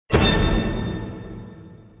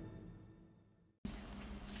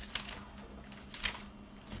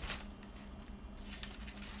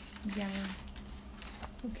Ya.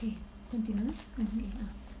 Okay, continuamos. Okay.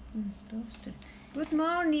 Dos, tres. Good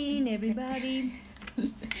morning, everybody.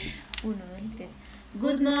 Uno, dos, tres.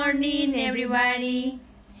 Good morning, everybody.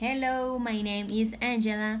 Hello, my name is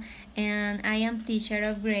Angela, and I am teacher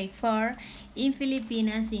of grade 4 in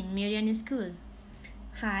Filipinas in Miriam School.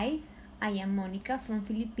 Hi, I am Monica from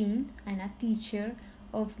Philippines. I'm a teacher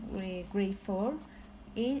of grade 4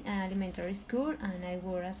 in an elementary school, and I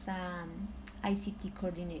work as an ICT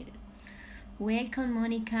coordinator. Welcome,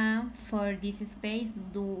 Monica, for this space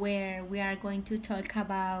where we are going to talk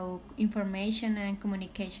about information and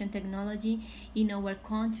communication technology in our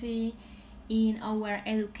country, in our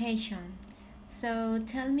education. So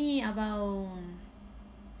tell me about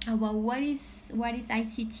what is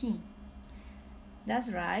ICT? That's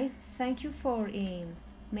right. Thank you for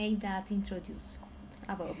make that introduce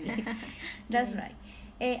about me. That's right.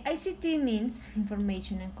 ICT means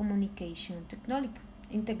information and communication technology.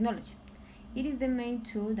 In technology, it is the main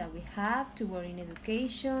tool that we have to work in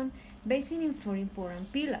education, based in 4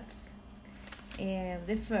 important pillars.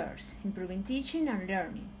 The first, improving teaching and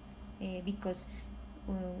learning, because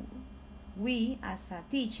we as a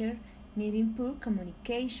teacher need improve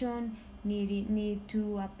communication, need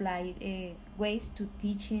to apply ways to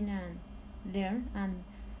teaching and learn and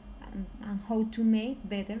how to make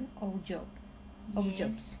better our job. Yes,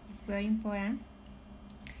 jobs. It's very important.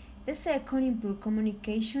 The second, improve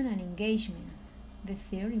communication and engagement. The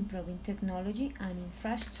third, improving technology and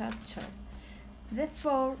infrastructure. The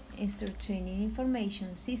fourth, strengthening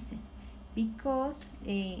information system, because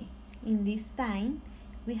in this time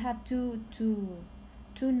we have to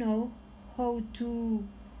know how to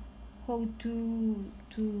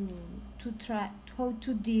try how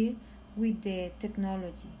to deal with the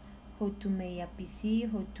technology, how to make a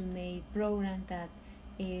PC, how to make programs that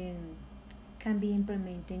can be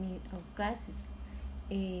implemented in our classes,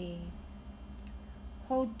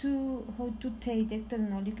 how to take the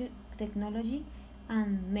technology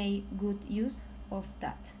and make good use of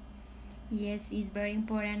that. Yes, it's very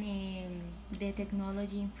important in the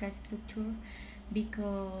technology infrastructure,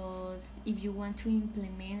 because if you want to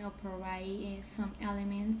implement or provide some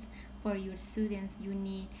elements for your students, you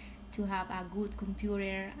need to have a good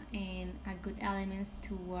computer and a good elements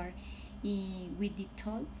to work with the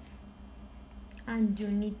tools. And you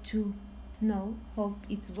need to know how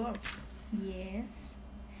it works. Yes.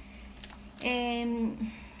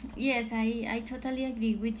 Yes, I totally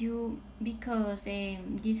agree with you, because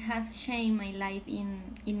this has changed my life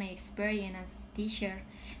in my experience as teacher,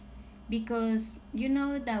 because you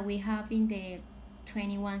know that we have in the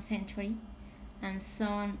 21st century, and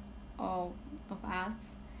some of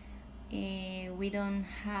us we don't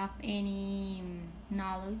have any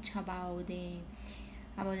knowledge about the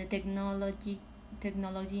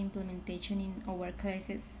technology implementation in our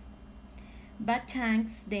classes. But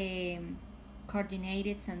thanks the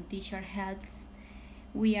coordinators and teacher helps,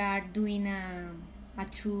 we are doing a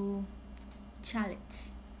true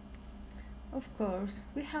challenge. Of course,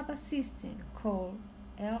 we have a system called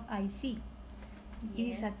LIC. Yes. It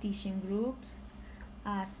is a teaching groups,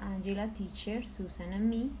 as Angela teacher, Susan and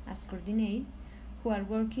me as coordinate, who are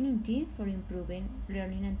working in team for improving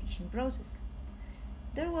learning and teaching process.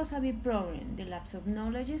 There was a big problem, the lapse of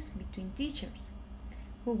knowledge between teachers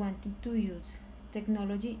who wanted to use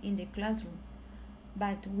technology in the classroom,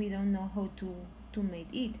 but we don't know how to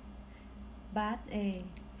make it. But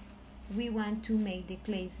we want to make the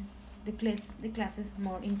classes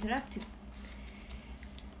more interactive.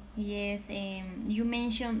 Yes, you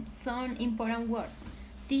mentioned some important words: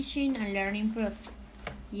 teaching and learning process.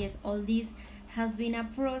 Yes, all this has been a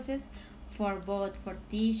process for both for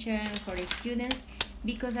teachers and for students,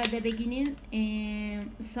 because at the beginning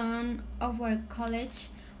some of our college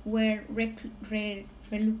were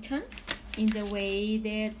reluctant in the way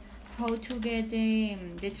that how to get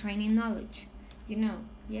the training knowledge,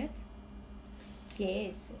 yes.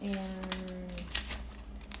 Yes,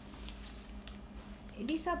 it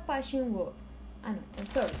is a passion word.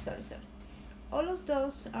 Sorry. All of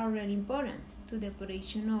those are really important to the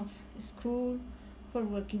operation of school, for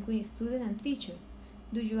working with student and teacher.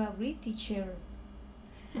 Do you agree, teacher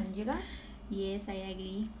Angela? Yes, I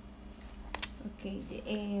agree. Okay,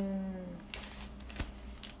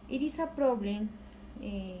 it is a problem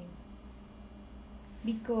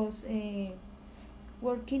because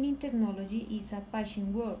working in technology is a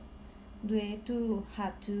passion work. Due to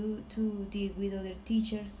have to deal with other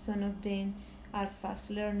teachers, some of them are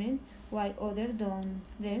fast learning while others don't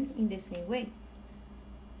learn in the same way.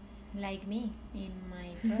 Like me in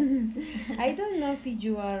my process. I don't know if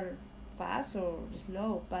you are fast or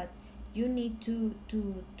slow, but you need to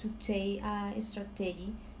take a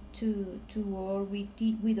strategy to work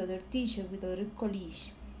with other teachers, with other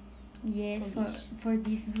colleagues. Yes, for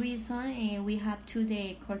this reason, we have to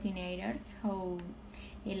the coordinators who,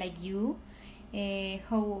 like you,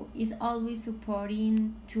 who is always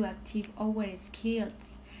supporting to active our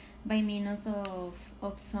skills by means of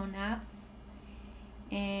some apps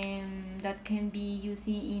that can be used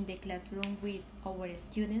in the classroom with our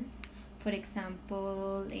students. For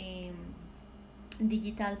example,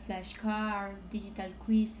 digital flashcards, digital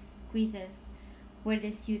quizzes, where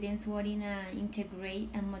the students work in integrate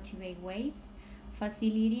and motivate ways,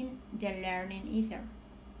 facilitating their learning easier.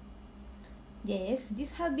 Yes,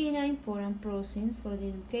 this has been an important process for the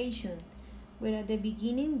education, where at the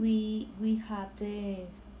beginning we have the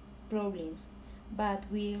problems, but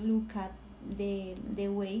we look at the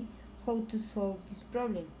way how to solve this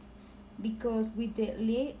problem. Because with the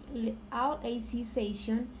LAC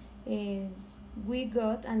session, we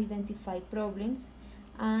got and identify problems,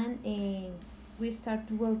 and we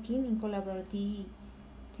start working in collaborative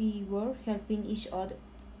work, helping each other.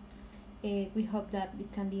 We hope that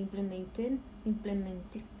it can be implemented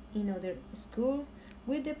in other schools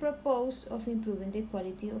with the purpose of improving the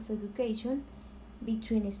quality of education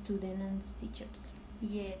between students and teachers.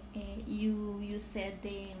 Yes, you said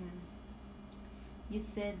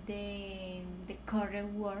the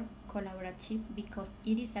correct word, collaborative, because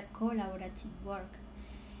it is a collaborative work.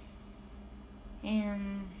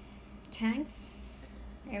 And thanks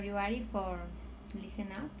everybody for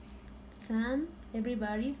listening us. Thank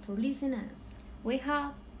everybody for listening us. We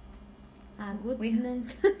hope a good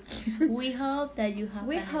night. We hope that you have.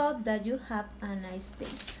 We hope that you have a nice day.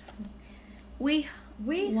 We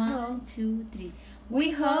 1, 2, 3.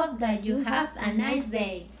 We hope that you have a nice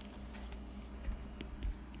day.